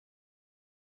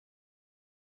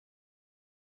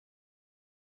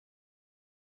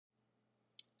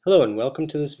Hello and welcome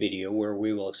to this video where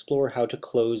we will explore how to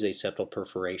close a septal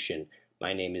perforation.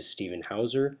 My name is Stephen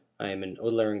Hauser. I am an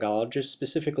otolaryngologist,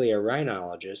 specifically a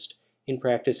rhinologist, in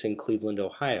practice in Cleveland,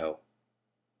 Ohio.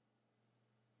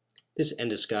 This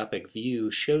endoscopic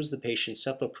view shows the patient's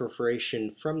septal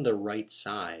perforation from the right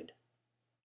side.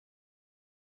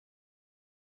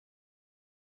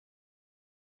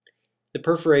 The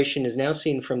perforation is now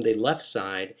seen from the left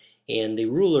side, and the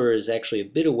ruler is actually a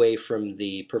bit away from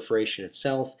the perforation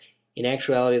itself. In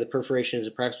actuality, the perforation is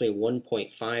approximately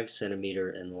 1.5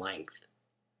 centimeter in length.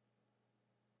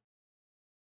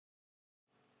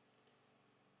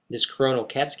 This coronal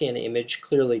CAT scan image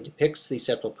clearly depicts the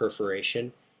septal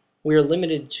perforation. We are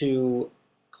limited to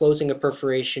closing a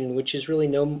perforation which is really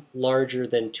no larger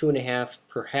than 2.5,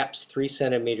 perhaps 3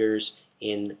 centimeters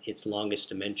in its longest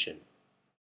dimension.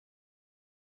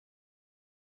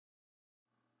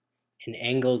 An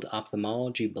angled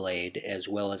ophthalmology blade as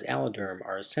well as alloderm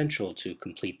are essential to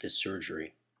complete this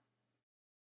surgery.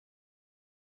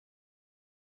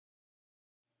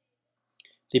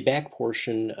 The back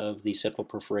portion of the septal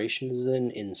perforation is then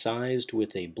incised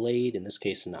with a blade, in this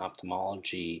case an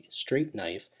ophthalmology straight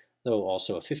knife, though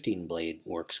also a 15 blade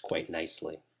works quite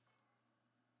nicely.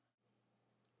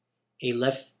 A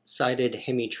left-sided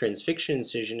hemitransfixion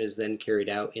incision is then carried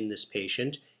out in this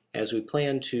patient as we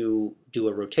plan to do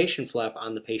a rotation flap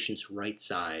on the patient's right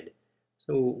side.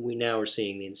 So we now are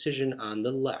seeing the incision on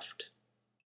the left.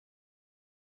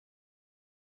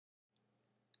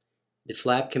 The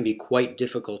flap can be quite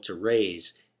difficult to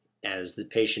raise as the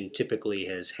patient typically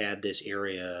has had this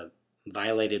area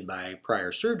violated by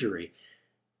prior surgery.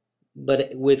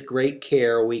 But with great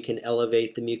care we can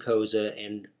elevate the mucosa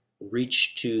and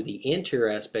reach to the anterior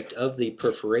aspect of the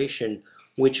perforation,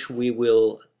 which we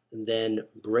will then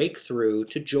break through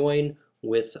to join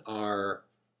with our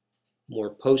more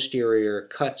posterior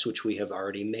cuts which we have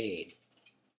already made.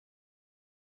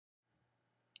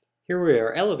 Here we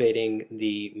are elevating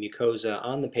the mucosa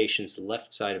on the patient's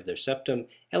left side of their septum,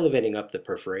 elevating up the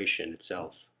perforation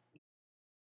itself.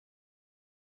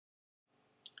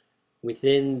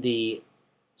 Within the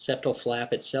septal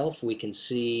flap itself, we can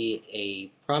see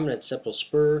a prominent septal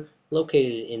spur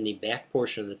located in the back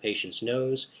portion of the patient's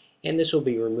nose, and this will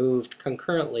be removed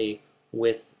concurrently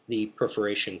with the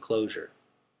perforation closure.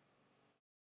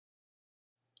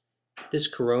 This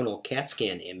coronal CAT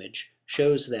scan image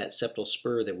shows that septal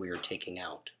spur that we are taking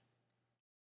out.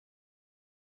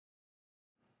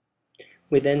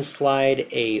 We then slide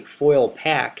a foil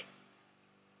pack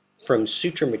from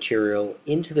suture material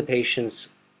into the patient's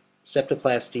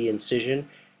septoplasty incision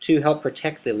to help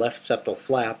protect the left septal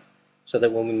flap so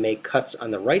that when we make cuts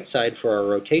on the right side for our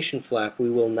rotation flap, we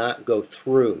will not go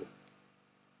through.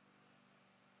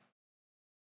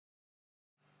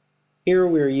 Here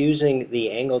we're using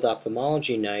the angled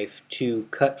ophthalmology knife to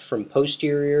cut from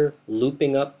posterior,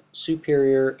 looping up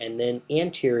superior, and then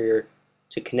anterior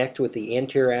to connect with the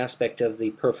anterior aspect of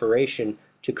the perforation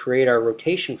to create our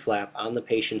rotation flap on the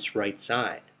patient's right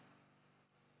side.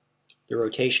 The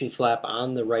rotation flap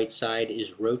on the right side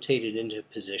is rotated into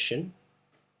position.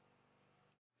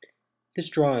 This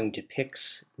drawing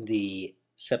depicts the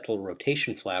septal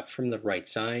rotation flap from the right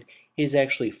side. It is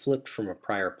actually flipped from a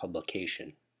prior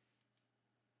publication.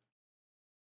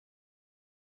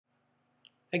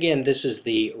 Again, this is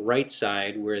the right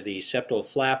side where the septal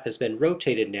flap has been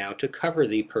rotated now to cover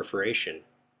the perforation.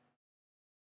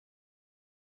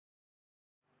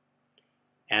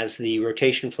 As the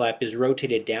rotation flap is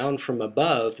rotated down from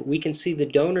above, we can see the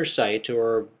donor site,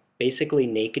 or basically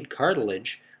naked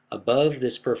cartilage, above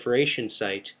this perforation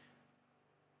site,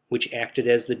 which acted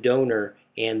as the donor,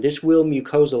 and this will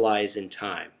mucosalize in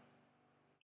time.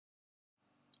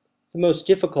 The most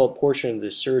difficult portion of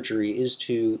this surgery is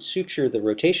to suture the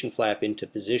rotation flap into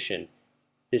position.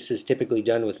 This is typically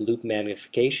done with loop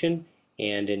magnification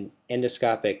and an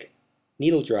endoscopic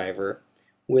needle driver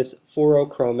with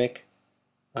fluorochromic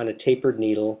on a tapered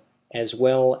needle, as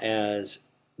well as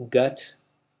gut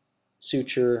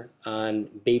suture on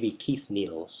baby Keith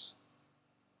needles.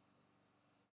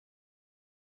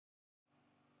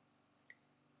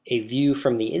 A view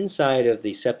from the inside of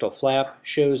the septal flap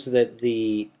shows that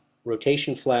the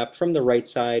rotation flap from the right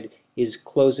side is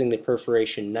closing the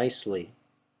perforation nicely.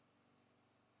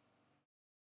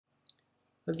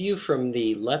 A view from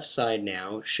the left side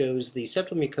now shows the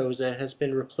septal mucosa has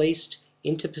been replaced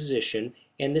into position,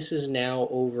 and this is now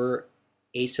over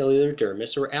acellular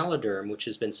dermis or alloderm, which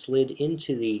has been slid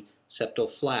into the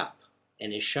septal flap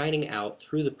and is shining out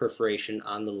through the perforation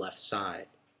on the left side.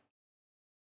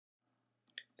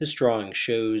 This drawing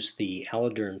shows the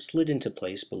alloderm slid into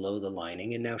place below the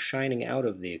lining and now shining out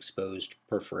of the exposed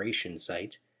perforation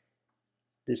site.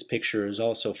 This picture is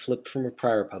also flipped from a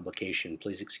prior publication.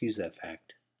 Please excuse that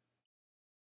fact.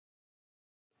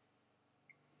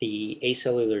 The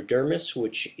acellular dermis,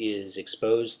 which is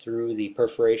exposed through the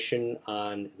perforation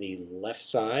on the left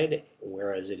side,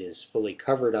 whereas it is fully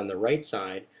covered on the right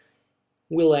side,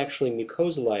 will actually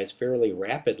mucosalize fairly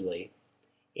rapidly,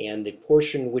 and the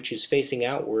portion which is facing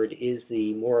outward is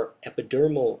the more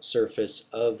epidermal surface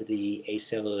of the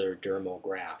acellular dermal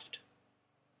graft.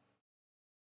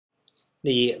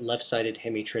 The left-sided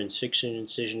hemitransfixion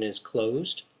incision is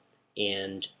closed,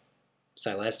 and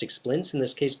silastic splints, in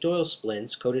this case Doyle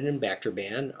splints, coated in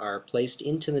Bactroban, are placed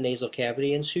into the nasal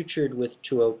cavity and sutured with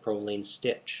 2-0-Prolene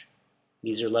stitch.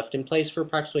 These are left in place for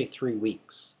approximately 3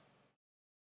 weeks.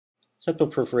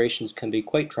 Septal perforations can be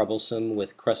quite troublesome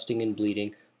with crusting and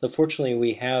bleeding, but fortunately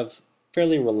we have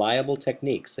fairly reliable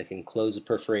techniques that can close the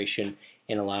perforation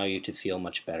and allow you to feel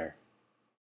much better.